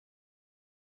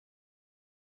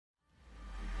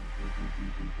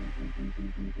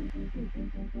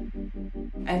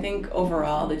I think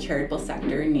overall the charitable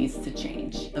sector needs to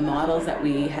change. The models that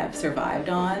we have survived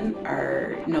on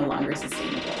are no longer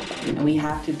sustainable. And we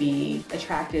have to be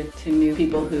attractive to new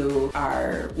people who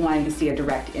are wanting to see a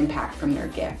direct impact from their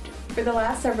gift. For the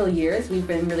last several years, we've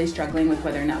been really struggling with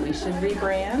whether or not we should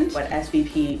rebrand. What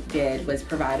SVP did was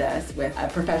provide us with a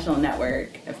professional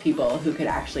network of people who could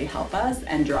actually help us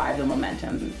and drive the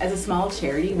momentum. As a small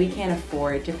charity, we can't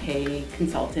afford to pay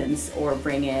consultants or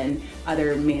bring in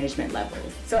other management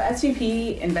levels. So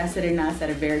SVP invested in us at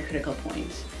a very critical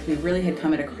point. We really had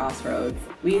come at a crossroads.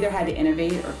 We either had to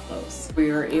innovate or close.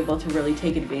 We were able to really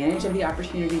take advantage of the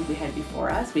opportunities we had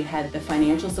before us. We had the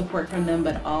financial support from them,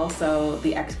 but also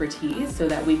the expertise so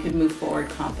that we could move forward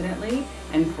confidently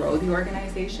and grow the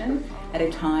organization at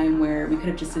a time where we could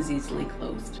have just as easily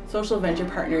closed. Social Venture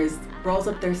Partners rolls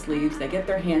up their sleeves, they get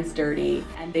their hands dirty,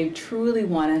 and they truly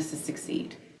want us to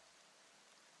succeed.